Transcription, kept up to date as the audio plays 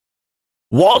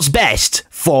What's best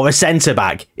for a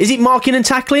centre-back? Is it marking and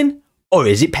tackling, or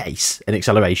is it pace and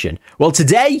acceleration? Well,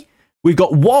 today, we've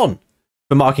got 1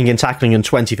 for marking and tackling and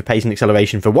 20 for pace and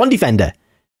acceleration for one defender.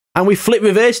 And we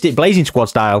flip-reversed it, Blazing Squad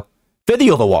style, for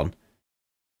the other one.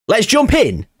 Let's jump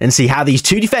in and see how these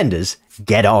 2 defenders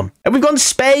get on. And we've gone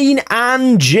Spain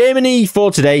and Germany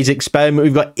for today's experiment.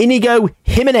 We've got Inigo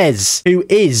Jimenez, who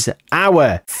is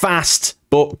our fast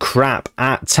but crap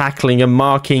at tackling and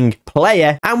marking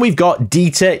player. And we've got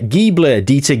Dieter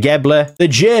Gebler, the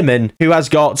German, who has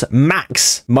got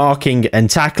max marking and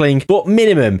tackling, but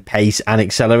minimum pace and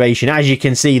acceleration. As you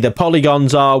can see, the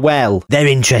polygons are, well, they're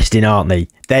interesting, aren't they?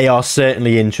 They are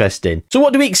certainly interesting. So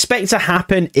what do we expect to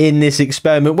happen in this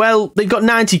experiment? Well, they've got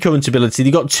 90 current ability.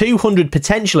 They've got 200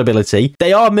 potential ability.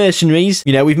 They are mercenaries.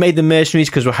 You know, we've made them mercenaries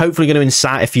because we're hopefully going to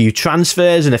incite a few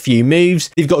transfers and a few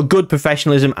moves. They've got good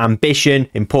professionalism, ambition,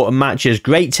 important matches,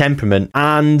 great temperament,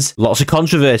 and lots of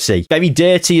controversy. Very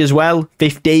dirty as well,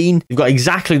 15. They've got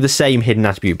exactly the same hidden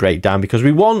attribute breakdown because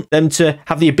we want them to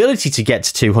have the ability to get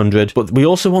to 200, but we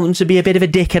also want them to be a bit of a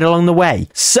dickhead along the way.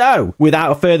 So,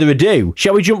 without further ado,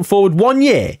 shall we jump forward 1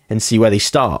 year and see where they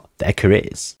start their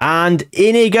careers? And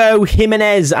Inigo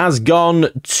Jimenez has gone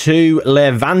to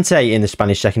Levante in the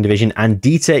Spanish second division, and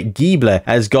Dieter Gebler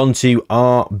has gone to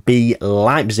RB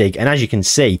Leipzig. And as you can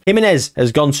see, Jimenez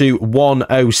has gone to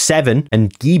 107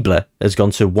 and Gebler has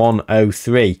gone to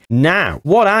 103. Now,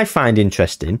 what I find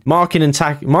interesting,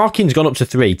 marking's gone up to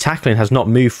 3. Tackling has not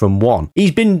moved from 1.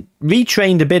 He's been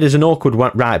retrained a bit as an awkward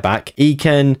right back. He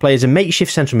can play as a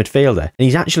makeshift central midfielder, and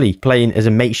he's actually playing as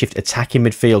a makeshift attacking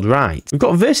midfield right. We've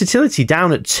got versatility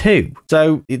down at 2,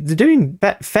 so they're doing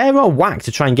fair old whack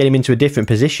to try and get him into a different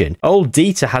position. Old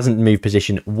Dieter hasn't moved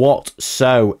position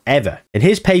whatsoever, and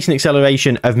his pace and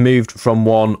acceleration have moved from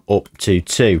 1 up to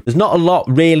 2. There's not a lot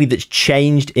really that's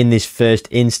changed in this first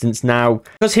instance. Now,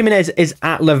 because Jimenez is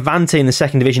at Levante in the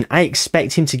second division, I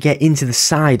expect him to get into the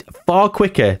side far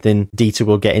quicker than Dieter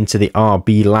will get into the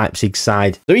RB Leipzig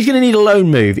side. So he's going to need a loan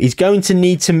move. He's going to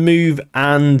need to move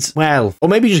and, well, or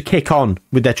maybe just kick on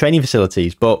with their training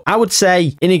facilities. But I would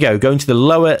say Inigo going to the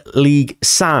lower league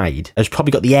side has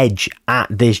probably got the edge at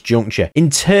this juncture. In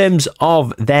terms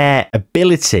of their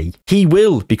ability, he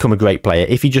will become a great player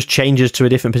if he just changes to a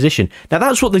different position. Now,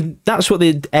 that's what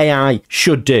the AI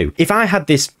should do. If I had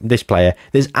this player,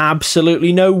 there's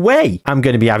absolutely no way I'm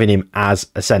going to be having him as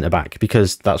a centre-back,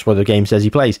 because that's what the game says he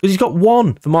plays. Because he's got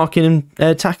 1 for marking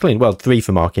and tackling. Well, 3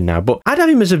 for marking now, but I'd have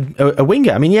him as a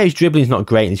winger. I mean, yeah, his dribbling's not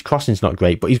great and his crossing's not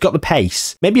great, but he's got the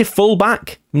pace. Maybe a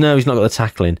full-back? No, he's not got the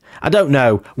tackling. I don't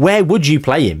know. Where would you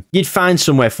play him? You'd find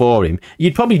somewhere for him.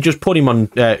 You'd probably just put him on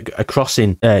a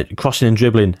crossing and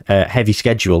dribbling heavy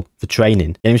schedule for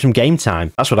training. Get him some game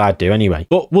time. That's what I'd do anyway.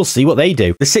 But we'll see what they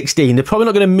do. The 16, they're probably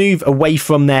not going to move away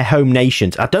from their home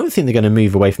nations. I don't think they're going to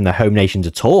move away from their home nations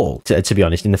at all, to be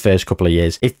honest, in the first couple of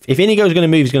years. If Inigo's going to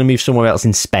move, he's going to move somewhere else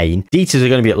in Spain. Dieters are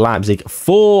going to be at Leipzig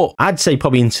for, I'd say,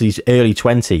 probably into his early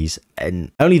 20s.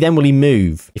 And only then will he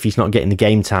move if he's not getting the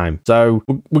game time. So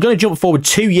we're going to jump forward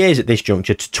 2 years at this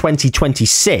juncture to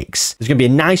 2026. There's going to be a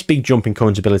nice big jump in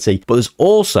current ability, but there's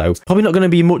also probably not going to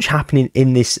be much happening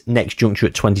in this next juncture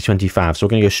at 2025. So we're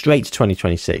going to go straight to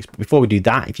 2026. But before we do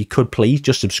that, if you could please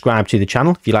just subscribe to the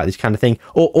channel if you like this kind of thing,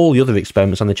 or all the other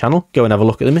experiments on the channel. Go and have a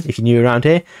look at them if you're new around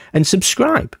here, and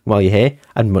subscribe while you're here.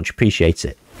 I'd much appreciate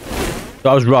it. So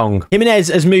I was wrong. Jimenez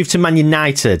has moved to Man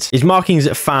United. His marking's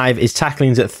at 5, his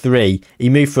tackling's at 3. He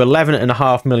moved for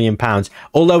 £11.5 million,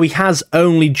 although he has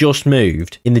only just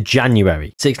moved in the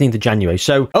January, 16th of January.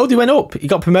 So, they went up. He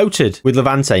got promoted with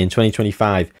Levante in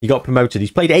 2025. He got promoted.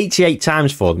 He's played 88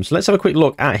 times for them. So let's have a quick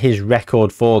look at his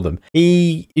record for them.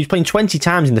 He's playing 20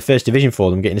 times in the first division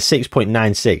for them, getting a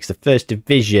 6.96. The first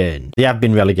division. They have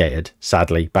been relegated,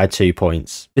 sadly, by 2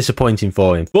 points. Disappointing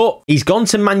for him. But he's gone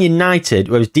to Man United,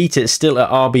 whereas Dieter is still at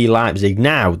RB Leipzig.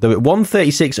 Now they're at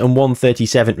 136 and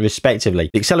 137 respectively.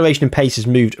 The acceleration and pace has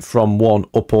moved from 1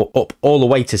 up all the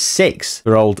way to 6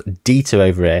 for old Dieter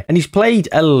over here, and he's played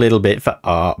a little bit for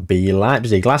RB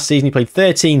Leipzig. Last season he played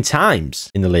 13 times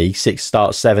in the league, 6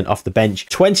 starts, 7 off the bench,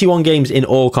 21 games in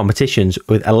all competitions,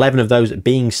 with 11 of those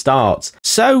being starts.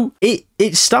 So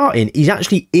it's starting. He's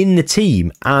actually in the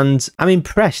team, and I'm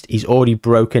impressed. He's already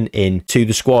broken into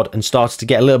the squad and started to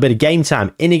get a little bit of game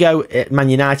time. Inigo at Man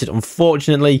United,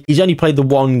 unfortunately, he's only played the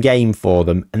 1 game for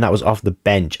them, and that was off the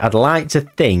bench. I'd like to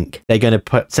think they're going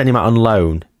to send him out on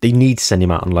loan. They need to send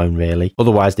him out on loan, really.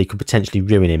 Otherwise, they could potentially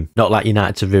ruin him. Not like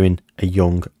United to ruin a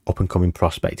young up-and-coming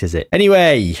prospect, is it?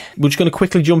 Anyway, we're just going to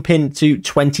quickly jump into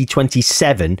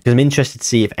 2027 because I'm interested to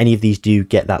see if any of these do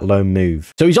get that loan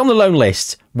move. So he's on the loan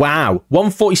list. Wow,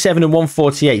 147 and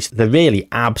 148. So they're really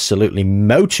absolutely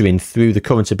motoring through the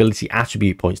current ability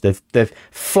attribute points. They're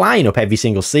flying up every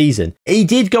single season. He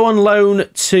did go on loan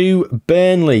to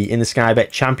Burnley in the Sky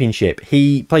Bet Championship.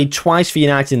 He played twice for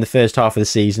United in the first half of the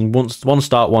season. One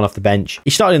start, one off the bench. He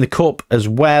started in the Cup as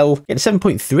well. Getting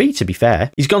 7.3 to be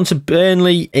fair. He's gone to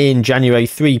Burnley in January,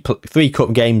 three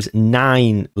Cup games,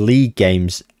 9 league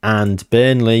games. And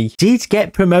Burnley did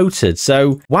get promoted.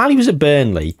 So while he was at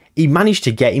Burnley, he managed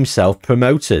to get himself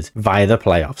promoted via the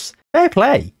playoffs. Fair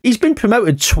play. He's been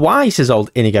promoted twice as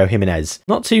old Inigo Jimenez.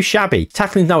 Not too shabby.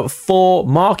 Tackling's now at 4,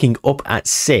 marking up at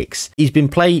 6.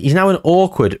 He's now an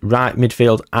awkward right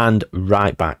midfield and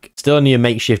right back. Still only a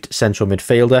makeshift central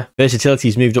midfielder.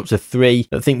 Versatility's moved up to 3. I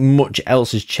don't think much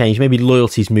else has changed. Maybe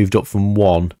loyalty's moved up from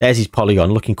 1. There's his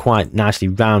polygon, looking quite nicely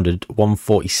rounded.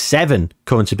 147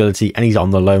 current ability, and he's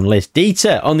on the loan list.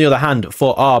 Dieter, on the other hand,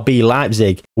 for RB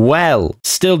Leipzig, well,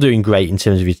 still doing great in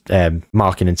terms of his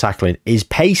marking and tackling. His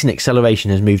pace and acceleration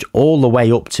has moved all the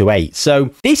way up to 8.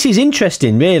 So this is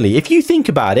interesting, really. If you think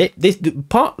about it, this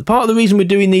part of the reason we're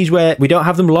doing these where we don't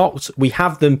have them locked, we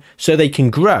have them so they can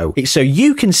grow. It's so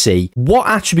you can see what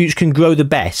attributes can grow the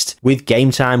best with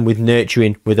game time, with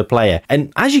nurturing, with a player.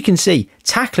 And as you can see,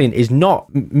 tackling is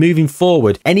not moving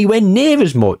forward anywhere near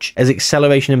as much as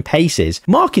acceleration and pace is.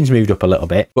 Marking's moved up a little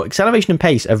bit, but acceleration and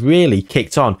pace have really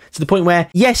kicked on to the point where,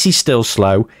 yes, he's still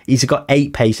slow. He's got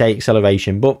 8 pace, 8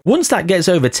 acceleration, but once that gets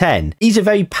over 10, he's a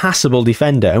very passable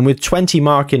defender. And with 20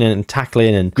 marking and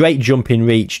tackling and great jumping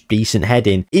reach, decent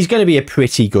heading, he's going to be a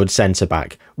pretty good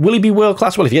centre-back. Will he be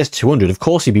world-class? Well, if he has 200, of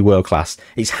course he'd be world-class.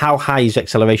 It's how high his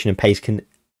acceleration and pace can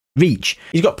reach.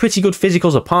 He's got pretty good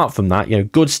physicals apart from that, you know,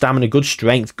 good stamina, good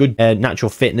strength, good natural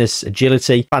fitness,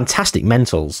 agility, fantastic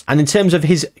mentals. And in terms of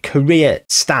his career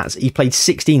stats, he played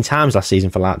 16 times last season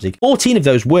for Leipzig. 14 of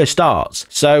those were starts.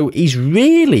 So he's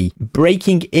really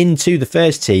breaking into the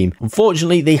first team.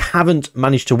 Unfortunately, they haven't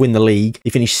managed to win the league. They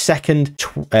finished second,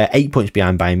 8 points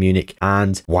behind Bayern Munich,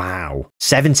 and wow,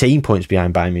 17 points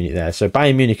behind Bayern Munich there. So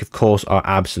Bayern Munich, of course, are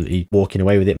absolutely walking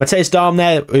away with it. Matthias Dahm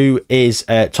there, who is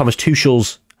Thomas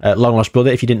Tuchel's long lost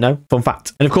brother, if you didn't know. Fun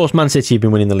fact. And of course, Man City have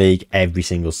been winning the league every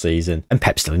single season, and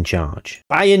Pep's still in charge.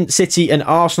 Bayern, City and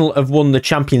Arsenal have won the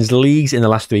Champions Leagues in the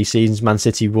last 3 seasons. Man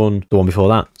City won the one before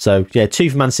that. So yeah, 2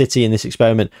 for Man City in this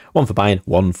experiment, 1 for Bayern,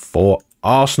 1 for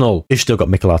Arsenal. You've still got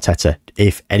Mikel Arteta,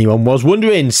 if anyone was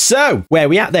wondering. So, where are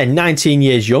we at then? 19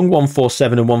 years young,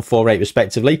 147 and 148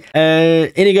 respectively.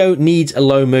 Inigo needs a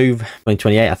low move.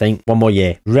 2028, I think. 1 more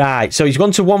year. Right, so he's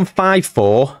gone to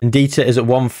 154, and Dieter is at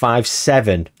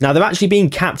 157. Now, they're actually being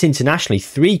capped internationally.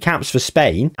 3 caps for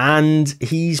Spain, and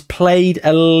he's played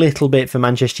a little bit for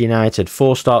Manchester United.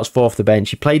 4 starts, 4 off the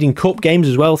bench. He played in cup games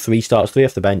as well. 3 starts, 3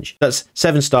 off the bench. That's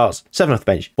 7 starts, 7 off the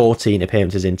bench. 14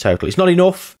 appearances in total. It's not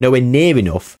enough. Nowhere near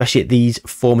enough, especially at these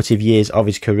formative years of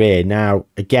his career. Now,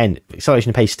 again,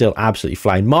 acceleration and pace still absolutely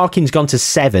flying. Marking's gone to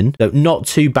 7, though not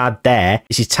too bad there.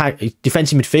 This is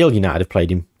defensive midfield. United have played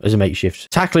him as a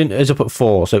makeshift. Tackling is up at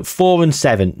 4, so 4 and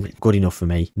 7, good enough for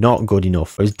me. Not good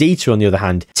enough. Whereas Dieter, on the other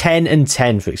hand, 10 and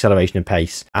 10 for acceleration and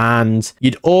pace, and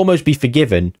you'd almost be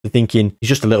forgiven for thinking he's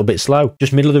just a little bit slow,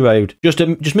 just middle of the road, just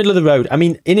middle of the road. I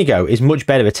mean, Inigo is much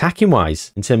better attacking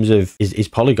wise in terms of his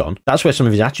polygon. That's where some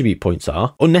of his attribute points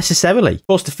are, unnecessarily. Of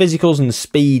course, the physicals and the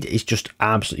speed is just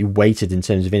absolutely weighted in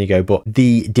terms of Inigo, but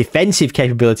the defensive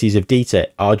capabilities of Dieter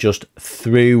are just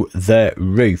through the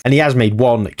roof. And he has made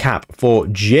 1 cap for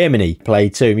Germany.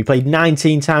 Played 2. He played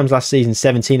 19 times last season,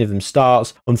 17 of them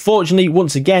starts. Unfortunately,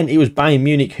 once again, it was Bayern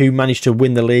Munich who managed to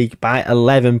win the league by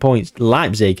 11 points.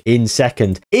 Leipzig in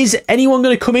second. Is anyone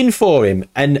going to come in for him?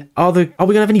 And are we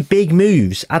going to have any big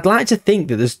moves? I'd like to think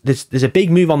that there's a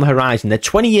big move on the horizon. They're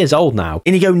 20 years old now.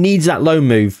 Inigo needs that loan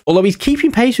move, although he's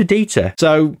keeping pace with Dieter.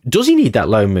 So does he need that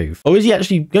loan move? Or is he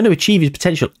actually going to achieve his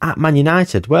potential at Man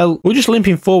United? Well, we're just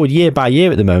limping forward year by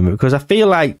year at the moment, because I feel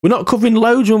like we're not covering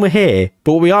loads when we're here,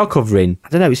 but what we are covering, I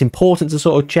don't know, it's important to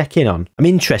sort of check in on. I'm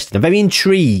interested. I'm very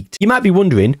intrigued. You might be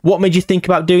wondering, what made you think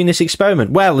about doing this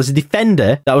experiment? Well, as a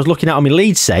defender that I was looking at on my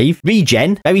lead save,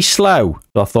 regen, very slow.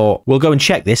 So I thought, we'll go and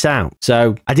check this out.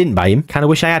 So I didn't buy him. Kind of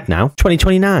wish I had now.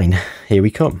 2029. Here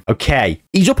we come. Okay.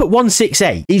 He's up at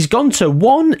 168. He's gone to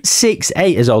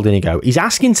 168 as old Inigo. He's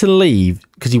asking to leave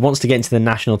because he wants to get into the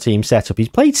national team setup. He's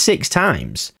played 6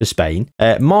 times for Spain.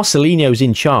 Marcelino's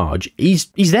in charge. He's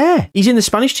there. He's in the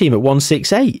Spanish team at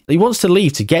 168. He wants to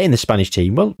leave to get in the Spanish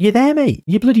team. Well, you're there, mate.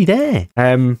 You're bloody there.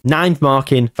 9th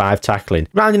marking, 5 tackling.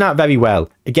 Rounding out very well.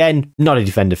 again, not a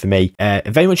defender for me.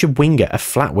 Very much a winger, a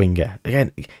flat winger.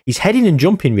 Again, his heading and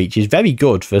jumping reach is very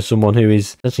good for someone who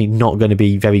is actually not going to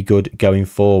be very good going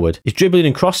forward. His dribbling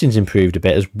and crossing's improved a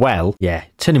bit as well. Yeah,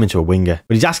 turn him into a winger.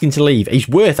 But he's asking to leave. He's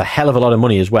worth a hell of a lot of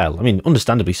money as well. I mean,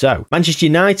 understandably so. Manchester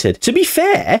United, to be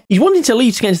fair, he's wanting to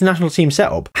leave to get into the national team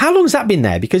setup. How long's that been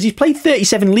there? Because he's played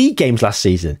 37 league games last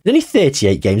season. There's only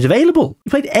 38 games available. He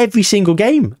played every single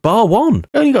game, bar one.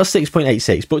 Only got a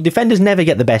 6.86, but defenders never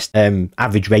get the best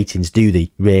average ratings, do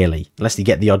they? Really? Unless they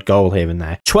get the odd goal here and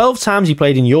there. 12 times he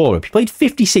played in Europe. He played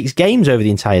 56 games over the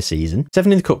entire season,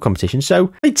 7 in the cup competition, so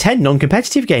played 10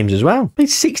 non-competitive games as well. Played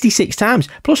 66 times,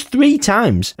 plus 3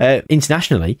 times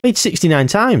internationally. Played 69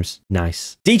 times.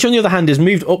 Nice. Dieter, on the other hand, has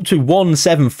moved up to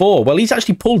 174. Well, he's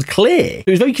actually pulled clear. It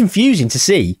was very confusing to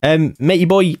see matey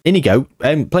boy Inigo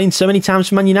playing so many times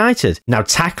for Man United. Now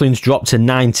tackling's dropped to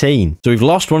 19, so we've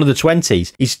lost one of the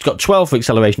 20s. He's got 12 for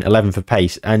acceleration, 11 for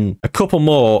pace, and a couple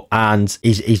more, and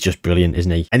he's just brilliant,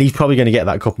 isn't he? And he's probably going to get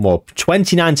that couple more.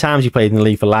 29 times he played in the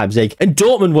league for Leipzig, and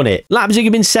Dortmund won it. Leipzig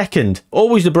have been second.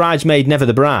 Always the bridesmaid, never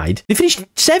the bride. They finished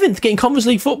 7th getting Conference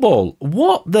League football.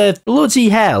 What the bloody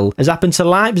hell has happened to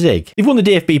Leipzig? They've won the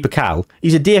DFB Pokal.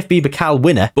 He's a DFB Pokal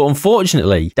winner, but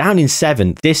unfortunately, down in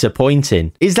 7th.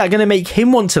 Disappointing. Is that going to make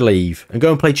him want to leave and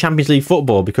go and play Champions League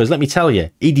football? Because let me tell you,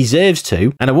 he deserves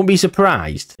to, and I wouldn't be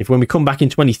surprised if when we come back in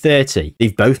 2030,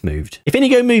 they've both moved. If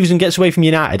Inigo moves and gets away from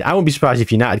United, I wouldn't be surprised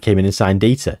if United came in and signed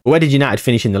Dieter. But where did United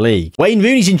finish in the league? Wayne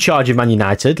Rooney's in charge of Man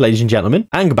United, ladies and gentlemen.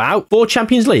 Hang about 4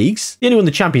 Champions Leagues. The only won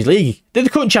the Champions League. They're the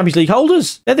current Champions League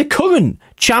holders. They're the current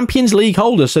Champions League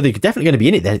holders, so they're definitely going to be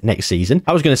in it next season.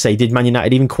 I was going to say, did Man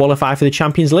United even qualify for the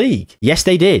Champions League? Yes,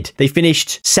 they did. They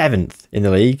finished 7th in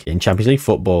the league in Champions League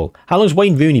football. How long has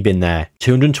Wayne Rooney been there?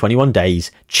 221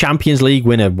 days. Champions League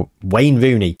winner, Wayne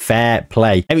Rooney. Fair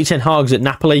play. Erik ten Hag's at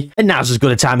Napoli, and now's as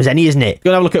good a time as any, isn't it?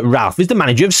 Go and have a look at Ralph. He's the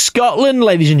manager of Scotland,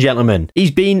 ladies and gentlemen.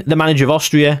 He's been the manager of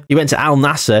Austria. He went to Al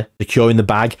Nassr, securing the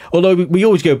bag. Although we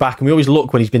always go back and we always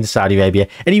look when he's been to Saudi Arabia,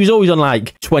 and he was always on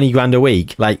like 20 grand a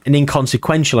week, like an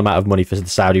inconsequential amount of money for the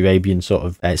Saudi Arabian sort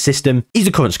of system. He's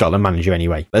the current Scotland manager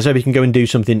anyway. Let's hope he can go and do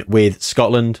something with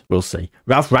Scotland. We'll see.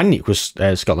 Ralph Rangnick was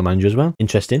Scotland manager as well.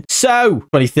 Interesting. So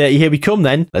 2030, here we come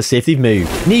then. Let's see if they've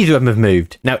moved. Neither of them have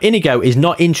moved. Now Inigo is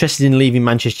not interested in leaving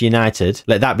Manchester United.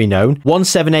 Let that be known.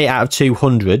 178 out of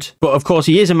 200. But of course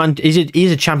he is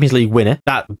a Champions League winner.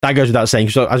 That goes without saying.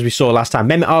 So as we saw last time,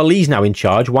 Mehmet Ali's now in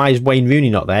charge. Why is Wayne Rooney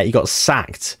not there? He got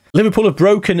sacked. Liverpool have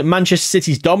broken Manchester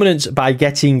City's dominance by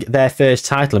getting their first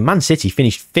title, and Man City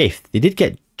finished 5th. They did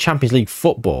get Champions League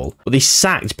football, but they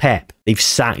sacked Pep. They've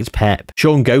sacked Pep.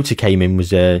 Sean Goater came in,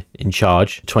 was in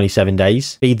charge 27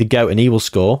 days. Feed the goat and he will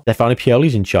score. Stefano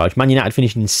Pioli's in charge. Man United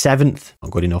finishing in 7th.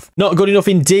 Not good enough. Not good enough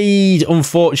indeed,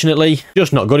 unfortunately.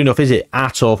 Just not good enough, is it?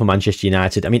 At all for Manchester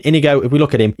United. I mean, Inigo, if we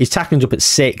look at him, his tackling's up at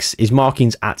 6. His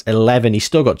marking's at 11. He's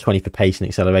still got 20 for pace and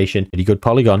acceleration. Pretty good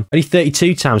polygon. Only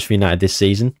 32 times for United this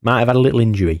season. Might have had a little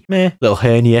injury. Little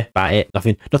hernia. About it.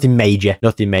 Nothing major.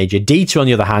 Nothing major. Dieter, on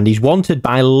the other hand, he's wanted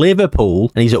by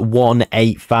Liverpool and he's at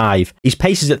 185. His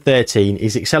pace is at 13.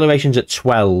 His acceleration's at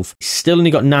 12. He's still only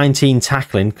got 19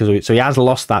 tackling, so he has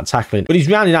lost that tackling. But he's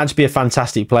rounded out to be a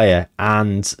fantastic player.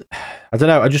 And I don't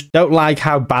know. I just don't like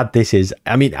how bad this is.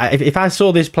 I mean, if I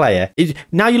saw this player,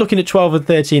 now you're looking at 12 and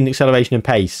 13 acceleration and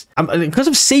pace. Because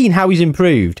I've seen how he's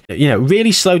improved. You know,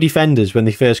 really slow defenders when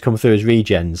they first come through as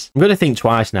regens. I'm going to think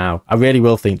twice now. I really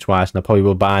will think twice, and I probably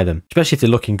will buy them, especially if they're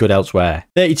looking good elsewhere.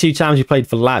 32 times he played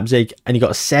for Leipzig, and he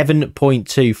got a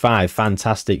 7.25.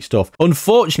 Fantastic stuff.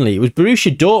 Unfortunately, it was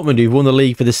Borussia Dortmund who won the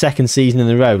league for the 2nd season in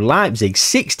a row. Leipzig,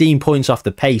 16 points off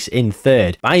the pace in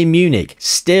 3rd. Bayern Munich,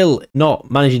 still not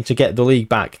managing to get the league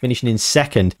back, finishing in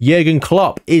 2nd. Jurgen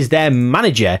Klopp is their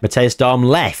manager. Matthias Dahm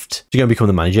left to go and become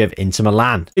the manager of Inter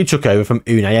Milan, who took over from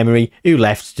Unai Emery, who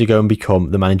left to go and become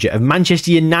the manager of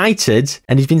Manchester United,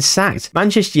 and he's been sacked.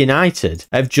 Manchester United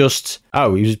have just...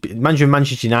 Oh, he was manager of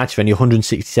Manchester United for only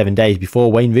 167 days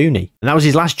before Wayne Rooney, and that was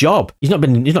his last job. He's not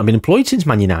been employed since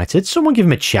Man United. Someone give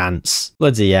him a chance.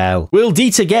 Bloody hell. Will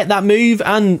Dieter get that move,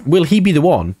 and will he be the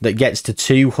one that gets to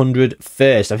 200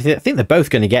 first? I think they're both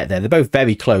going to get there. They're both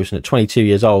very close, and at 22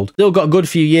 years old, still got a good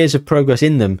few years of progress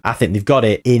in them. I think they've got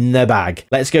it in the bag.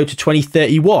 Let's go to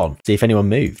 2031, see if anyone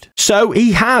moved. So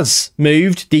he has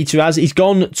moved. Dieter has. He's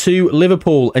gone to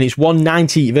Liverpool, and it's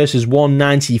 190 versus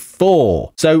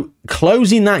 194. So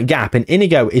closing that gap, and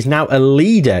Inigo is now a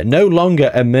leader, no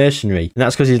longer a mercenary, and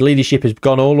that's because his leadership has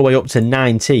gone all the way up to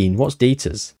 19. What's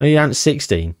Dieter's? Oh, he ain't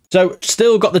 16. So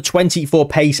still got the 24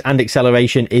 pace and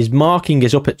acceleration. His marking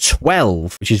is up at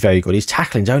 12, which is very good. His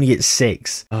tackling's only at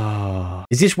 6. Oh.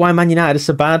 Is this why Man United are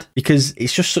so bad? Because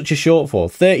it's just such a shortfall.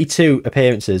 32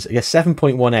 appearances, I guess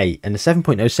 7.18 and a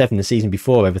 7.07 the season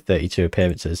before over 32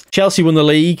 appearances. Chelsea won the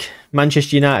league.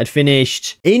 Manchester United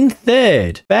finished in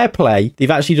 3rd. Fair play. They've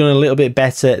actually done a little bit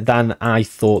better than I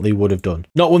thought they would have done.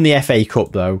 Not won the FA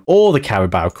Cup though, or the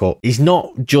Carabao Cup. He's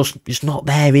not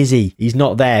there, is he? He's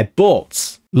not there.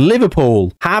 But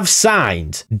Liverpool have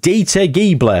signed Dieter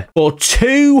Giebler for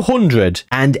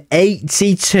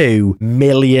 £282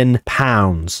 million.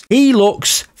 He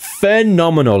looks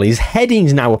phenomenal. His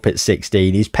heading's now up at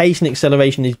 16. His pace and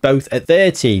acceleration is both at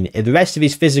 13. The rest of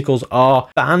his physicals are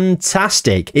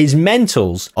fantastic. His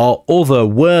mentals are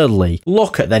otherworldly.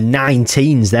 Look at the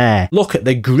 19s there. Look at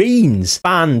the greens.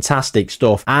 Fantastic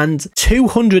stuff. And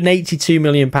 £282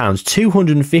 million,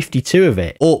 252 of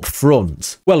it up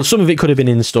front. Well, some of it could have been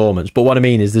installments, but what I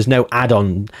mean is there's no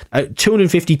add-on.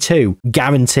 252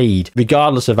 guaranteed,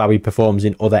 regardless of how he performs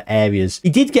in other areas. He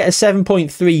did get a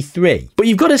 7.33, but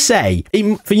you've got to say,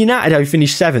 for United, how he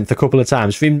finished 7th a couple of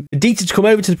times, for him, Dieter to come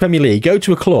over to the Premier League, go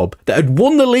to a club that had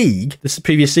won the league this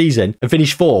previous season and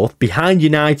finished 4th behind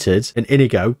United and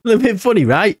Inigo. A little bit funny,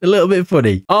 right? A little bit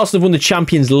funny. Arsenal won the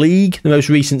Champions League the most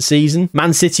recent season.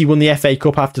 Man City won the FA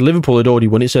Cup after Liverpool had already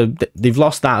won it, so they've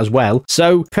lost that as well.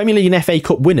 So Premier League and FA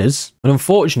Cup winners, and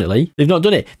unfortunately, they've not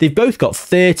done it. They've both got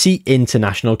 30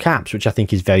 international caps, which I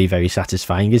think is very, very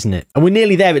satisfying, isn't it? And we're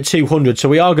nearly there at 200, so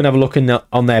we are going to have a look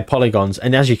on their polygons.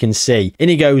 And as you can see,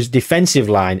 Inigo's defensive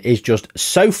line is just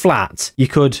so flat. You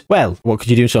could, well, what could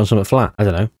you do on something flat? I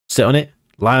don't know. Sit on it,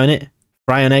 lie on it,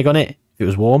 fry an egg on it if it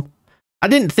was warm. I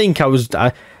didn't think I was...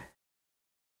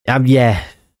 yeah.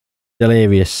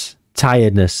 Delirious.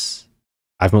 Tiredness.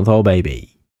 5-month-old baby.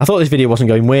 I thought this video wasn't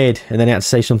going weird, and then I had to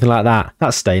say something like that.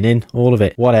 That's staying in, all of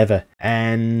it, whatever.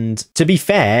 And to be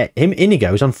fair,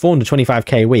 Inigo's on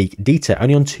 425k a week. Dieter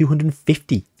only on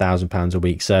 £250,000 a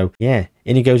week. So yeah,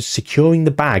 Inigo's securing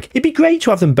the bag. It'd be great to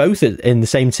have them both in the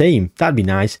same team. That'd be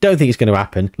nice. Don't think it's going to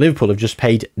happen. Liverpool have just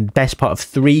paid the best part of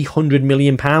 £300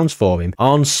 million for him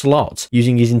on slot,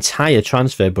 using his entire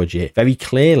transfer budget very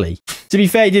clearly. To be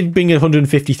fair, he did bring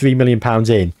 £153 million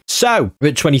in. So we're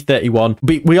at 2031.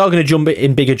 We are going to jump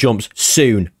in bigger jumps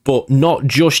soon, but not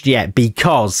just yet,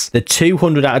 because the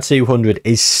 200 out of 200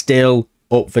 is still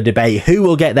up for debate. Who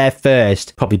will get there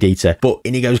first? Probably Dieter. But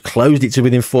Inigo's closed it to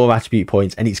within 4 attribute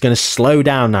points, and it's going to slow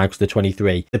down now because they're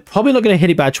 23. They're probably not going to hit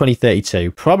it by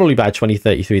 2032. Probably by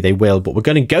 2033 they will, but we're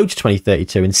going to go to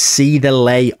 2032 and see the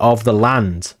lay of the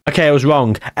land. Okay, I was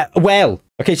wrong.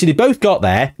 Okay, so they both got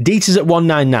there. Dieter's at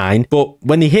 199, but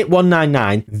when they hit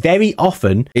 199, very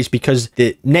often it's because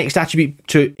the next attribute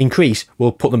to increase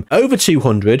will put them over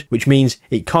 200, which means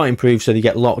it can't improve, so they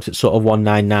get locked at sort of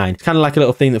 199. It's kind of like a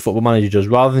little thing that Football Manager does.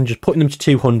 Rather than just putting them to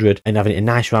 200 and having a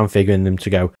nice round figure in them to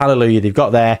go, hallelujah, they've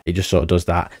got there, it just sort of does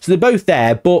that. So they're both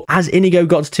there, but has Inigo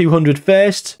got to 200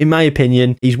 first? In my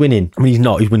opinion, he's winning. I mean, he's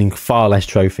not. He's winning far less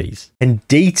trophies. And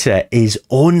Dieter is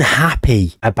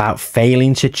unhappy about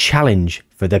failing to challenge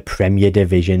for the Premier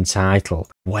Division title.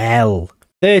 Well,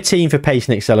 13 for pace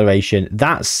and acceleration.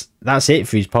 That's it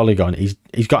for his polygon. He's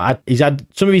had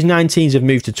some of his 19s have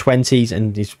moved to 20s,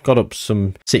 and he's got up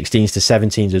some 16s to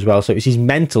 17s as well. So it's his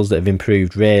mentals that have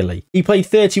improved, really. He played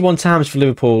 31 times for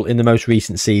Liverpool in the most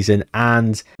recent season,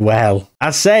 and well,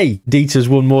 I'd say Dieter's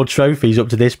won more trophies up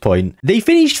to this point. They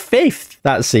finished 5th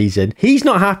that season. He's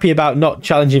not happy about not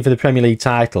challenging for the Premier League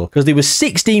title because they were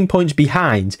 16 points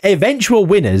behind eventual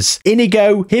winners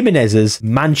Inigo Jimenez's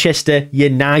Manchester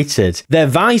United. Their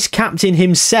vice captain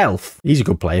himself, he's a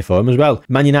good player for him as well.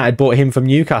 Man United bought him from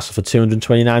Newcastle for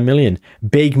 229 million.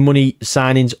 Big money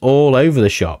signings all over the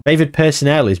shop. Favoured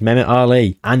personnel is Mehmet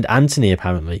Ali and Anthony,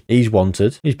 apparently. He's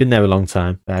wanted. He's been there a long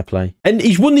time. Fair play. And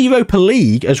he's won the Europa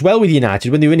League as well with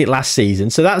United when they were in it last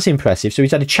season, so that's impressive. So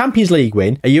he's had a Champions League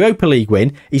win, a Europa League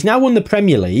win. He's now won the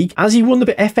Premier League. Has he won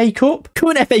the FA Cup?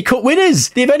 Current FA Cup winners.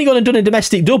 They've only gone and done a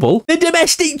domestic double. The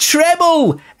domestic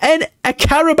treble and a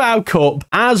Carabao Cup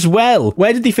as well.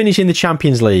 Where did they finish in the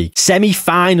Champions League?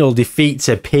 Semi-final defeat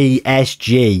to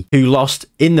PSG, who lost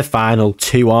in the final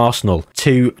to Arsenal.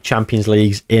 2 Champions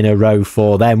Leagues in a row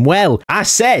for them. Well, I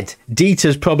said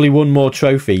Dieter's probably won more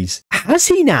trophies. has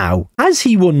he now? Has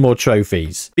he won more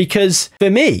trophies? Because for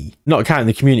me, not counting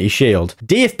the Community Shield,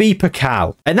 DFB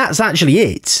Pokal, and that's actually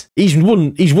it. He's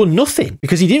won nothing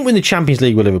because he didn't win the Champions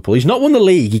League with Liverpool. He's not won the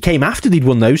league. He came after they'd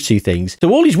won those two things.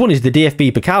 So all he's won is the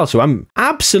DFB Pokal. So I'm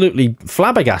absolutely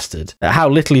flabbergasted at how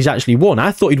little he's actually won.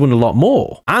 I thought he'd won a lot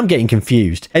more. I'm getting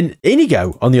confused. And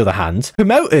Inigo, on the other hand,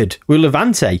 promoted with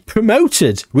Levante,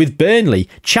 promoted with Burnley,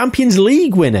 Champions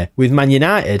League winner with Man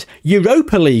United,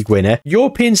 Europa League winner,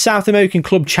 European South American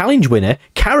Club Challenge winner,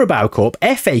 Carabao Cup,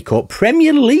 FA Cup,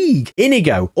 Premier League.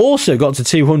 Inigo also got to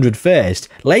 200 first.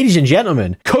 Ladies and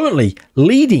gentlemen, currently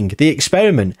leading the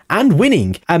experiment and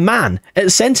winning a man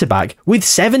at centre-back with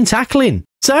 7 tackling.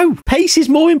 So, pace is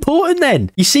more important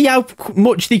then. You see how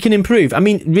much they can improve. I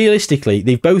mean, realistically,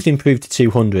 they've both improved to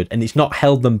 200 and it's not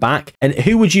held them back. And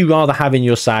who would you rather have in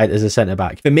your side as a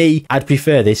centre-back? For me, I'd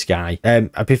prefer this guy. I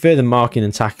prefer the marking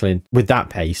and tackling with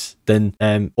that pace than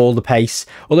all the pace.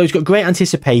 Although he's got great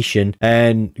anticipation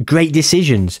and great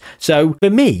decisions. So,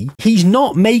 for me, he's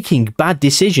not making bad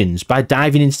decisions by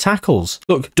diving into tackles.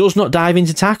 Look, does not dive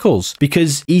into tackles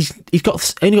because he's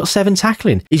only got 7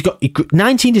 tackling. He's got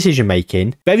 19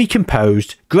 decision-making. Very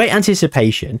composed, great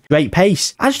anticipation, great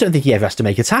pace. I just don't think he ever has to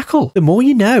make a tackle. The more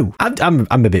you know. I'm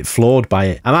a bit flawed by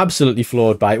it. I'm absolutely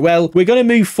flawed by it. Well, we're going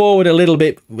to move forward a little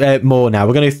bit more now.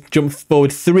 We're going to jump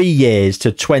forward 3 years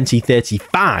to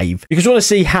 2035 because we want to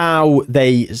see how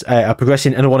they are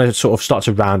progressing, and I want to sort of start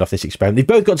to round off this experiment. They've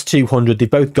both got to 200.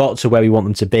 They've both got to where we want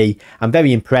them to be. I'm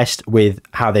very impressed with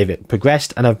how they've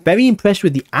progressed, and I'm very impressed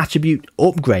with the attribute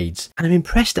upgrades, and I'm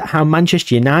impressed at how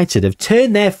Manchester United have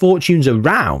turned their fortunes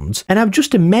around, and I'm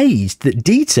just amazed that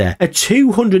Dieter, a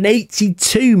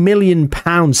 £282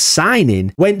 million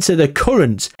signing, went to the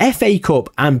current FA Cup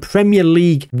and Premier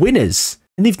League winners,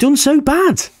 and they've done so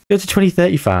bad. Go to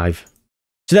 2035.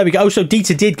 So there we go. So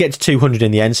Dieter did get to 200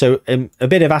 in the end. So a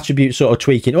bit of attribute sort of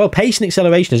tweaking. Well, pace and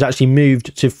acceleration has actually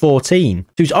moved to 14.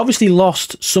 So he's obviously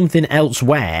lost something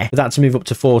elsewhere for that to move up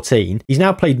to 14. He's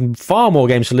now played far more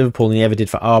games for Liverpool than he ever did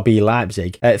for RB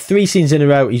Leipzig. 3 seasons in a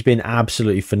row, he's been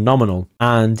absolutely phenomenal.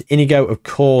 And Inigo, of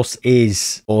course,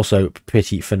 is also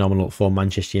pretty phenomenal for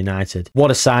Manchester United. What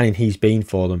a signing he's been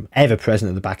for them. Ever present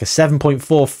at the back. A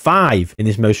 7.45 in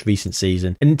this most recent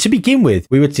season. And to begin with,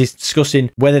 we were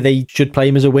discussing whether they should play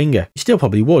him as a winger. He still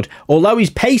probably would. Although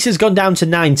his pace has gone down to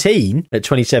 19 at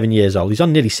 27 years old. He's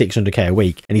on nearly 600k a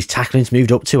week and his tackling's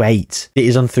moved up to 8. It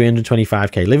is on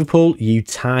 325k. Liverpool, you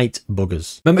tight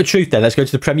buggers. Remember the truth there. Let's go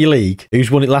to the Premier League. Who's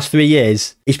won it the last 3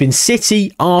 years? It's been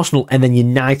City, Arsenal and then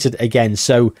United again.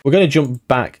 So we're going to jump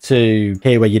back to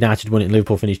here where United won it and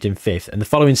Liverpool finished in 5th. And the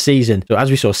following season, so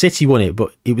as we saw, City won it,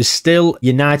 but it was still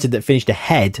United that finished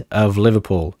ahead of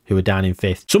Liverpool, who were down in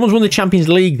 5th. Someone's won the Champions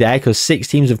League there because 6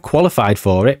 teams have qualified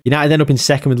for it. United then up in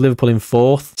 2nd with Liverpool in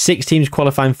 4th. 6 teams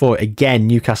qualifying for it. Again,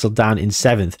 Newcastle down in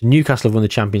 7th. Newcastle have won the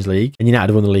Champions League and United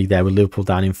have won the league there with Liverpool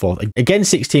down in 4th. Again,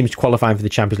 6 teams qualifying for the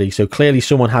Champions League. So clearly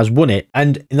someone has won it.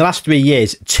 And in the last 3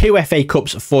 years, 2 FA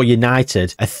Cups for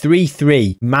United. A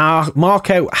 3-3.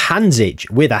 Marco Handzic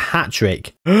with a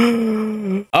hat-trick.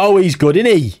 Oh, he's good,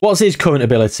 isn't he? What's his current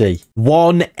ability?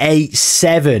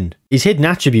 187. His hidden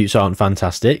attributes aren't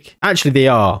fantastic. Actually, they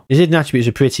are. His hidden attributes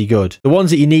are pretty good. The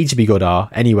ones that you need to be good are,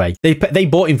 anyway. They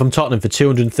bought him from Tottenham for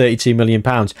 £232 million.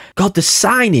 God, the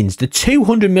signings, the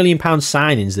 £200 million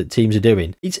signings that teams are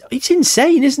doing. It's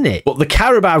insane, isn't it? But the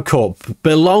Carabao Cup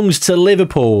belongs to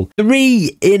Liverpool.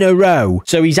 3 in a row.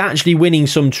 So he's actually winning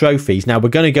some trophies. Now, we're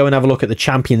going to go and have a look at the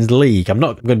Champions League. I'm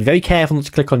going to be very careful not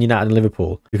to click on United and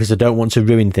Liverpool because I don't want to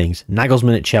ruin things.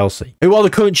 Nagelsmann at Chelsea. Who are the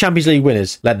current Champions League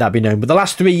winners? Let that be known. But the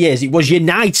last 3 years, it was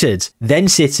United, then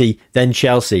City, then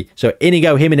Chelsea. So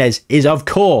Inigo Jimenez is, of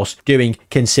course, doing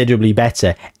considerably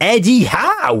better. Eddie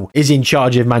Howe is in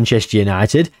charge of Manchester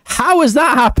United. How has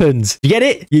that happened? You get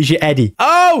it? Use your Eddie.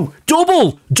 Oh,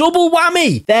 double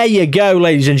whammy. There you go,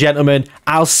 ladies and gentlemen.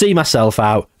 I'll see myself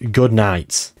out. Good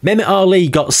night. Mehmet Ali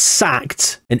got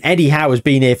sacked and Eddie Howe has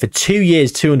been here for 2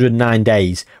 years, 209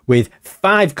 days with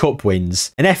 5 cup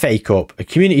wins, an FA Cup, a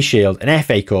Community Shield, an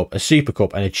FA Cup, a Super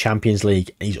Cup and a Champions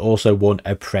League. And he's also won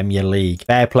a Premier League.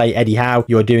 Fair play, Eddie Howe.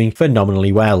 You're doing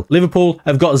phenomenally well. Liverpool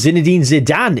have got Zinedine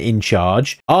Zidane in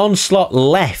charge. Arne Slot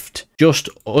left just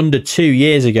under 2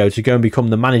 years ago to go and become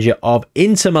the manager of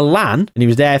Inter Milan. And he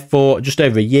was there for just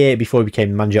over a year before he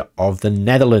became the manager of the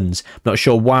Netherlands. I'm not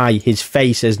sure why his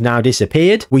face has now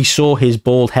disappeared. We saw his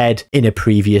bald head in a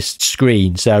previous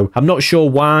screen. So I'm not sure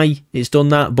why it's done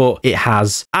that, but it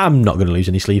has. I'm not going to lose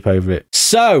any sleep over it.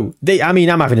 So, I'm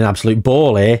having an absolute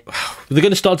ball here. They're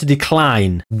going to start to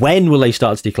decline. When will they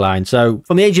start to decline? So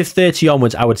from the age of 30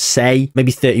 onwards, I would say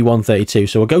maybe 31, 32.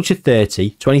 So we'll go to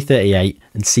 30, 2038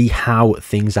 and see how how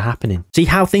things are happening. See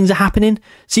how things are happening?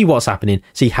 See what's happening.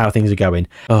 See how things are going.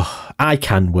 Oh, I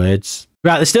can words.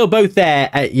 Right, they're still both there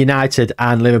at United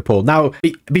and Liverpool. Now,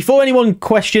 before anyone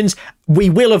questions,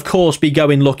 we will, of course, be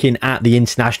looking at the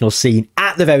international scene.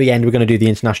 At the very end, we're going to do the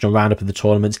international roundup of the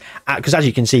tournaments. Because as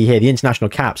you can see here, the international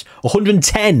caps,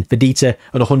 110 for Dieter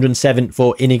and 107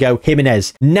 for Inigo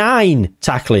Jimenez. 9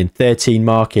 tackling, 13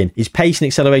 marking. His pace and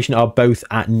acceleration are both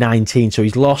at 19, so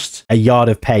he's lost a yard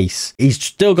of pace. He's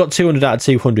still got 200 out of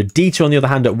 200. Dieter, on the other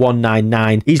hand, at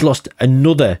 199. He's lost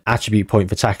another attribute point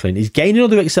for tackling. He's gained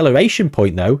another acceleration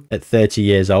point, though, at 30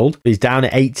 years old. He's down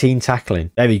at 18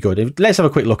 tackling. Very good. Let's have a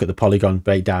quick look at the polygon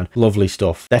breakdown. Lovely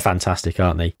stuff. They're fantastic,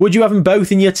 aren't they? Would you have them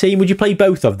both in your team? Would you play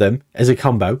both of them as a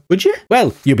combo? Would you?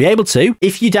 Well, you'll be able to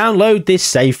if you download this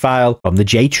save file from the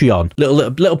Jaytreon.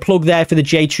 Little plug there for the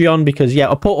Jaytreon, because yeah,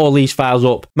 I'll put all these files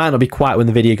up. Might not be quite when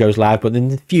the video goes live, but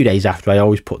then a few days after, I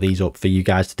always put these up for you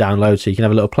guys to download, so you can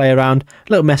have a little play around, a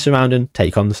little mess around, and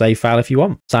take on the save file if you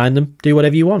want. Sign them, do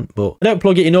whatever you want. But I don't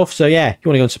plug it enough, so yeah, if you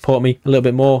want to go and support me a little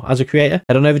bit more as a creator,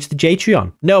 head on over to the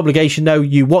Jaytreon. No obligation though.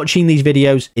 You watching these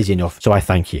videos is enough, so I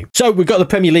thank you. So we've got the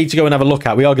Premier League to go and have a look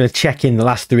at. We are going to check in the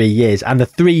last 3 years, and the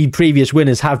 3 previous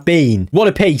winners have been, what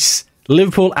a piece,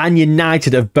 Liverpool and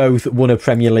United have both won a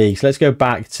Premier League. So let's go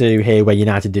back to here where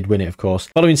United did win it, of course.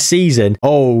 Following season,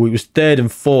 oh, it was 3rd and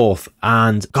 4th,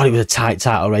 and God, it was a tight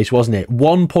title race, wasn't it?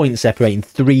 1 point separating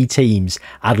 3 teams.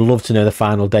 I'd love to know the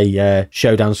final day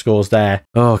showdown scores there.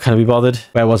 Oh, can I be bothered?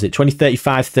 Where was it?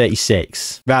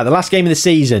 2035-36. Right, the last game of the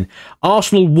season.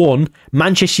 Arsenal won,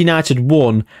 Manchester United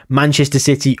won, Manchester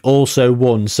City also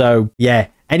won. So, yeah.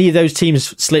 Any of those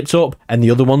teams slipped up and the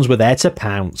other ones were there to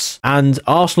pounce. And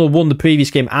Arsenal won the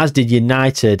previous game, as did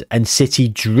United, and City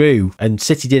drew. And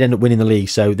City did end up winning the league,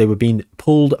 so they were being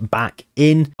pulled back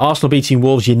in. Arsenal beating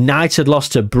Wolves, United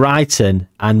lost to Brighton,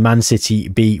 and Man City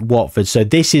beat Watford. So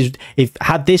this is,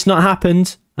 had this not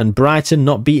happened and Brighton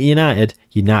not beaten United,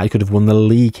 United could have won the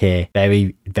league here.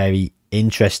 Very, very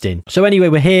interesting. So anyway,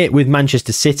 we're here with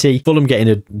Manchester City. Fulham getting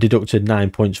a deducted 9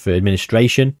 points for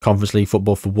administration. Conference League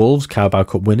football for Wolves. Carabao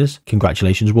Cup winners.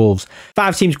 Congratulations, Wolves.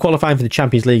 5 teams qualifying for the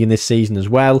Champions League in this season as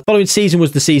well. Following season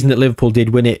was the season that Liverpool did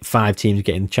win it. 5 teams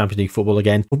getting the Champions League football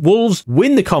again. Wolves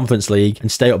win the Conference League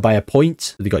and stay up by a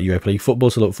point. They got Europa League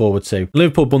football to look forward to.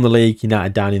 Liverpool won the league.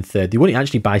 United down in 3rd. They won it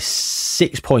actually by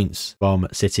 6 points from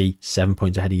City. 7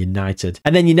 points ahead of United.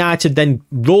 And then United then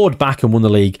roared back and won the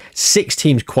league. 6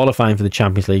 teams qualifying for the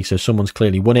Champions League, so someone's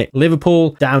clearly won it.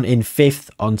 Liverpool down in 5th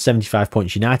on 75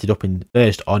 points. United up in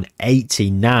 1st on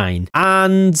 89.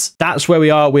 And that's where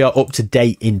we are. We are up to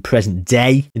date in present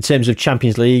day in terms of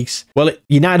Champions Leagues. Well,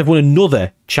 United have won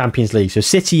another Champions League. So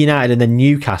City, United, and then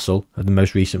Newcastle are the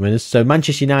most recent winners. So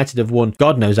Manchester United have won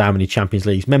God knows how many Champions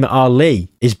Leagues. Mehmet Ali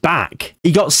is back.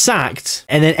 He got sacked,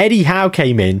 and then Eddie Howe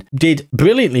came in, did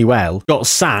brilliantly well, got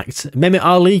sacked. Mehmet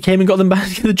Ali came and got them back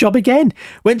to the job again.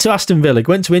 Went to Aston Villa,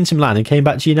 went to Inter Milan, and came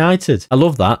back to United. I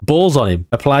love that. Balls on him.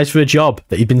 Applies for a job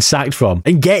that he'd been sacked from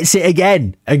and gets it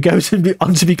again and goes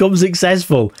on to become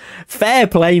successful. Fair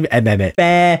play, Mehmet.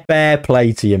 Fair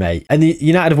play to you, mate. And the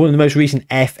United have won the most recent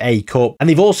FA Cup, and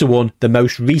they've also won the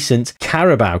most recent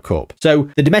Carabao Cup. So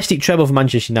the domestic treble for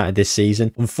Manchester United this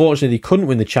season, unfortunately, they couldn't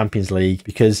win the Champions League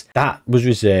because that was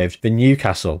reserved for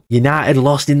Newcastle. United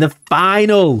lost in the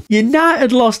final.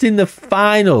 United lost in the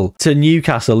final to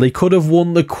Newcastle. They could have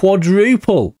won the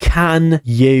quadruple. Can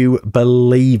you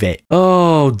believe it?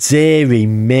 Oh, dearie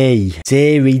me.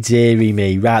 Dearie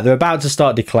me. Right, they're about to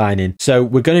start declining. So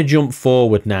we're going to jump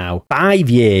forward now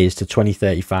 5 years to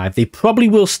 2035. They probably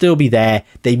will still be there.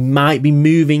 They might be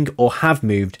moving or have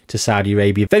moved to Saudi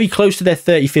Arabia. Very close to their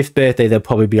 35th birthday, they'll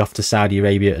probably be off to Saudi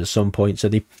Arabia at some point. So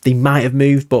they might have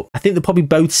moved, but I think they'll probably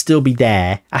both still be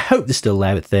there. I hope they're still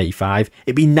there at 35.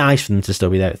 It'd be nice for them to still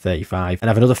be there at 35 and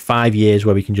have another 5 years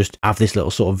where we can just have this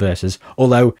little sort of versus.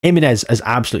 Although Jimenez has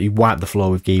absolutely wiped the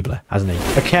floor with Giebler, hasn't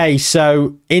he? Okay,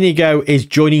 so Inigo is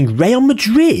joining Real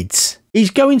Madrid. He's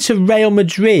going to Real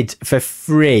Madrid for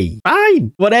free.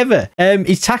 Fine, whatever.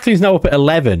 His tackling is now up at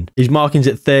 11. His marking's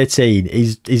at 13.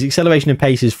 His acceleration and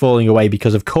pace is falling away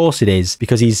because, of course, it is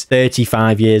because he's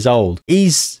 35 years old.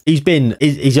 He's been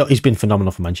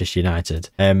phenomenal for Manchester United.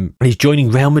 And he's joining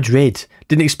Real Madrid.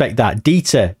 Didn't expect that.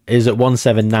 Dieter is at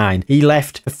 179. He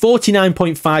left for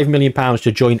 £49.5 million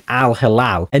to join Al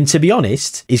Hilal. And to be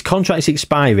honest, his contract's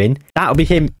expiring. That'll be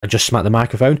him. I just smacked the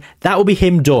microphone. That will be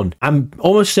him done. I'm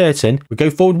almost certain again. We go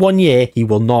forward 1 year, he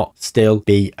will not still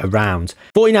be around.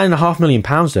 £49.5 million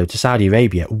though to Saudi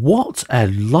Arabia. What a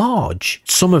large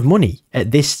sum of money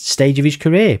at this stage of his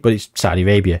career. But it's Saudi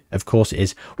Arabia, of course it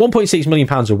is. £1.6 million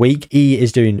a week. He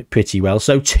is doing pretty well.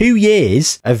 So 2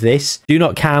 years of this do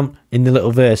not count in the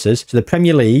little verses. So the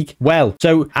Premier League, well,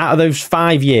 so out of those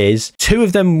 5 years, 2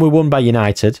 of them were won by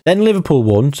United. Then Liverpool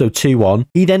won, so 2-1.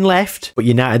 He then left, but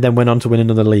United then went on to win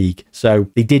another league. So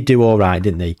they did do all right,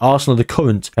 didn't they? Arsenal are the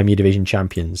current Premier Division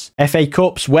champions. FA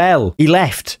Cups, well, he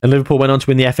left, and Liverpool went on to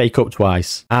win the FA Cup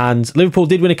twice. And Liverpool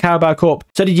did win a Carabao Cup.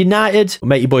 So did United. But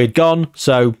Matey Boy had gone,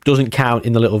 so doesn't count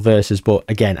in the little verses. But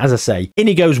again, as I say,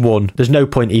 Inigo's won. There's no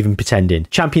point even pretending.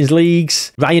 Champions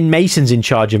Leagues, Ryan Mason's in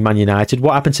charge of Man United.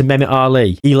 What happened to Mehmet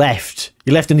Ali? He left.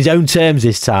 He left on his own terms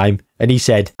this time. And he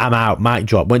said, I'm out, mic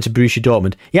drop, went to Borussia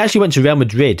Dortmund. He actually went to Real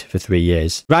Madrid for 3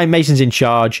 years. Ryan Mason's in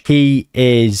charge. He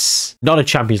is not a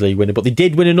Champions League winner, but they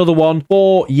did win another one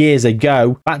 4 years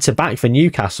ago. Back to back for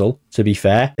Newcastle, to be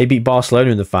fair. They beat Barcelona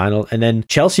in the final. And then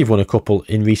Chelsea have won a couple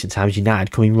in recent times.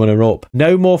 United coming runner-up.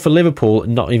 No more for Liverpool,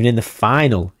 not even in the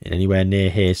final anywhere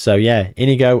near here. So yeah,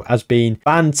 Inigo has been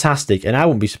fantastic. And I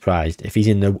wouldn't be surprised if he's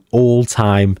in the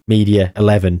all-time media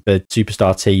 11, the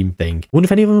superstar team thing. Wonder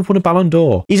if any of them have won a Ballon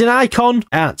d'Or. He's an icon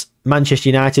at Manchester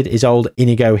United, is old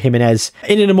Inigo Jimenez.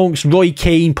 In and amongst Roy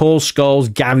Keane, Paul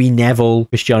Scholes, Gary Neville,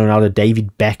 Cristiano Ronaldo,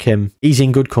 David Beckham. He's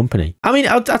in good company. I mean,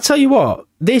 I'll tell you what.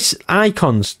 This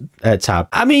icons tab,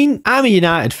 I mean, I'm a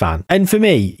United fan. And for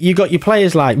me, you got your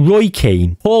players like Roy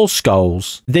Keane, Paul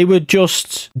Scholes. They were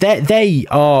just, they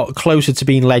are closer to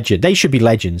being legend. They should be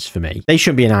legends for me. They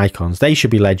shouldn't be in icons. They should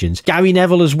be legends. Gary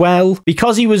Neville as well,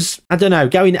 because he was, I don't know,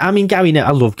 Gary Neville, I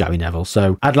love Gary Neville,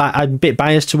 so I'm a bit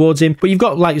biased towards him. But you've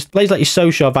got like players like your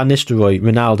Solskjaer, Van Nistelrooy,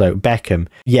 Ronaldo, Beckham.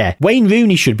 Yeah, Wayne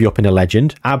Rooney should be up in a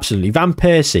legend. Absolutely. Van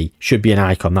Persie should be an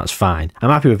icon. That's fine.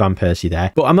 I'm happy with Van Persie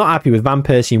there. But I'm not happy with Van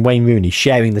Persie and Wayne Rooney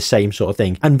sharing the same sort of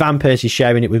thing, and Van Persie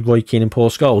sharing it with Roy Keane and Paul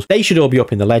Scholes. They should all be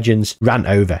up in the legends. Rant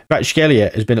over.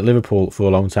 Kvaratskhelia has been at Liverpool for a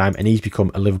long time, and he's become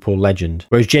a Liverpool legend.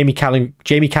 Whereas Jamie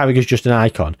Carragher's just an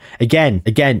icon. Again,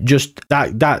 just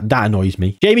that annoys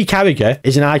me. Jamie Carragher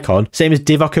is an icon, same as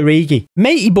Divock Origi.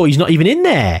 Matey Boy's not even in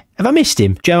there. Have I missed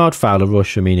him? Gerard Fowler,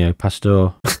 Rush, Firmino,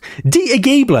 Pastor. Dieter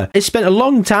Giebler has spent a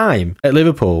long time at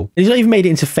Liverpool, and he's not even made it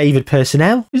into favoured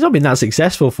personnel. He's not been that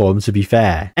successful for them, to be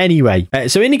fair. Anyway,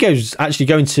 so Inigo's actually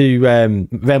going to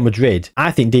Real Madrid.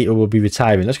 I think Dieter will be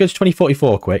retiring. Let's go to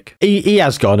 2044 quick. He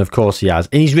has gone, of course he has.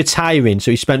 And he's retiring, so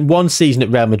he spent 1 season at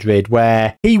Real Madrid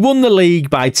where he won the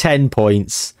league by 10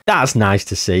 points. That's nice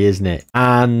to see, isn't it?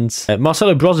 And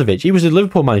Marcelo Brozovic, he was a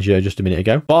Liverpool manager just a minute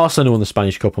ago. Barcelona won the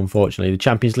Spanish Cup, unfortunately. The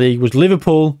Champions League was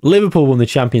Liverpool. Liverpool won the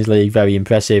Champions League. Very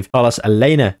impressive. Carlos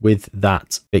Elena with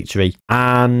that victory.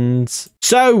 And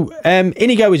so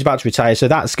Inigo is about to retire, so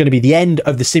that's going to be the end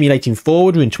of the simulating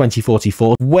forward. We're in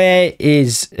 2044. Where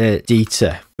is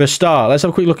Dieter? For a start, let's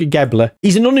have a quick look at Gebler.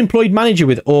 He's an unemployed manager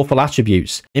with awful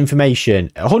attributes.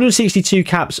 Information. 162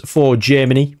 caps for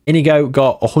Germany. Inigo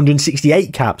got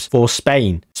 168 caps for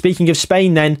Spain. Speaking of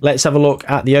Spain then, let's have a look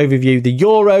at the overview. The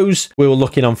Euros we were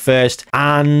looking on first.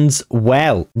 And,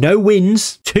 well, no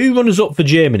wins. 2 runners-up for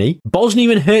Germany.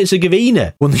 Bosnia and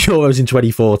Herzegovina won the Euros in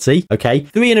 2040. Okay,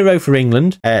 3 in a row for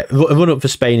England. A run-up for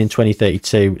Spain in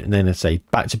 2032. And then, let's say,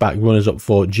 back-to-back runners-up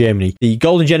for Germany. The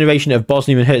golden generation of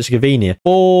Bosnia and Herzegovina.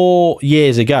 4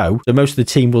 years ago, so most of the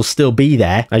team will still be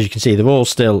there. As you can see, they're all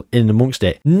still in amongst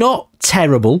it. Not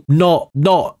terrible, not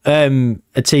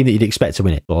a team that you'd expect to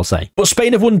win it, I'll say. But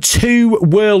Spain have won 2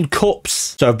 World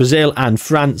Cups, so Brazil and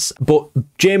France, but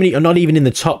Germany are not even in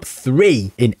the top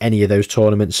 3 in any of those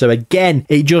tournaments. So again,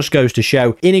 it just goes to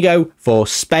show Inigo for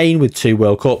Spain with 2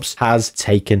 World Cups has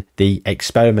taken the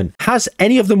experiment. Has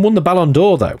any of them won the Ballon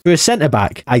d'Or though? For a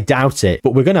centre-back, I doubt it,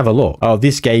 but we're going to have a look. Oh,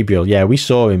 this Gabriel, yeah, we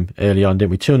saw him early on,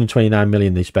 didn't we? 229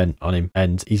 million they spent on him,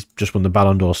 and he's just won the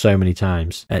Ballon d'Or so many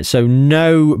times. So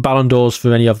no Ballon d'Ors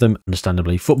for any of them,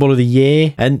 understandably. Footballer of the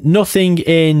Year, and nothing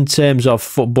in terms of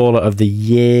Footballer of the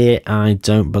Year, I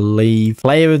don't believe.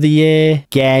 Player of the Year,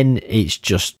 again, it's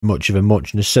just much of a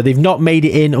muchness. So they've not made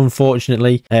it in,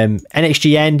 unfortunately.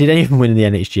 NXGN, did any of them win in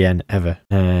the NXGN ever?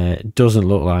 Doesn't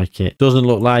look like it. Doesn't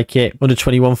look like it. Under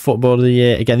 21 Footballer of the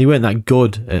Year, again, they weren't that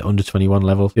good at under 21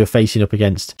 level. They were facing up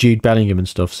against Jude Bellingham and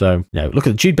stuff, so no. Look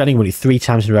at Jude Bellingham won it 3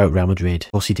 times in a row at Real Madrid.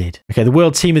 Of course he did. Okay, the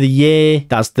World Team of the Year,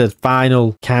 that's the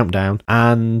final countdown. down,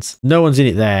 and no one's in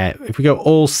it there. If we go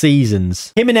all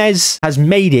seasons, Jimenez has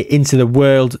made it into the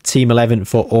World Team 11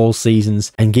 for all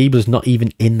seasons, and Giebler's not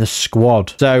even in the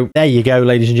squad. So there you go,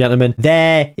 ladies and gentlemen.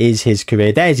 There is his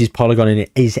career. There's his Polygon in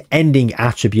it, his ending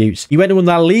attributes. He went and won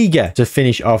La Liga to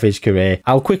finish off his career.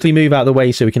 I'll quickly move out of the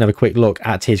way so we can have a quick look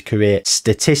at his career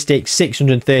statistics.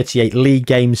 638 league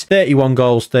games, 31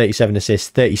 goals, 37 assists,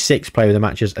 36 player of the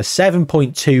matches, a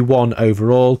 7.21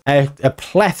 overall, a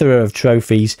plethora of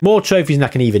trophies, more trophies than I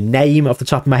can even name off the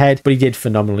top of my head, but he did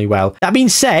phenomenally well. That being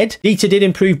said, Dieter did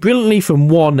improve brilliantly from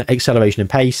 1 acceleration and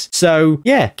pace. So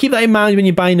yeah, keep that in mind when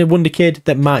you're buying a Wonder Kid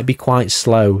that might be quite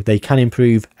slow. They can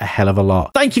improve a hell of a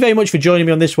lot. Thank you very much for joining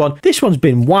me on this one. This one's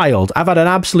been wild. I've had an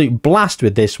absolute blast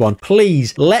with this one.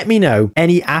 Please let me know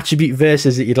any attribute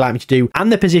verses that you'd like me to do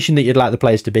and the position that you'd like the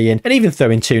players to be in, and even throw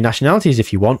in 2 nationalities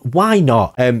if you want. Why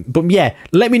not? But yeah,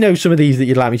 let me know some of these that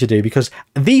you'd like me to do, because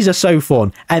these are so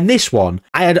fun. And this one,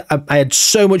 I had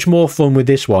so much more fun with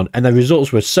this one, and the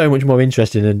results were so much more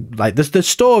interesting, and like the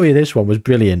story of this one was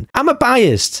brilliant. Am I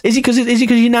biased? Is it because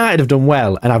United have done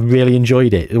well and I've really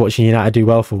enjoyed it, watching United do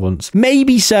well for once?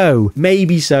 Maybe so,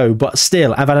 but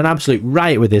still, I've had an absolute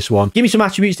riot with this one. Give me some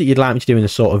attributes that you'd like me to do in the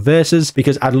sort of verses,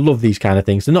 because I love these kind of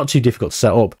things. They're not too difficult to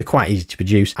set up, they're quite easy to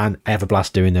produce, and I have a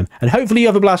blast doing them. And hopefully you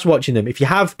have a blast watching them. If you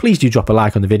have, please do drop a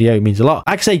like on the video, it means a lot.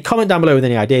 Like I say, comment down below with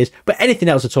any ideas, but anything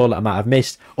else at all that I might have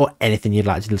missed, or anything you'd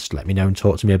like to just let me know and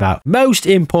talk to me about. Most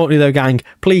importantly though, gang,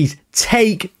 please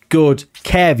take good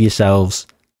care of yourselves,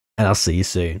 and I'll see you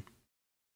soon.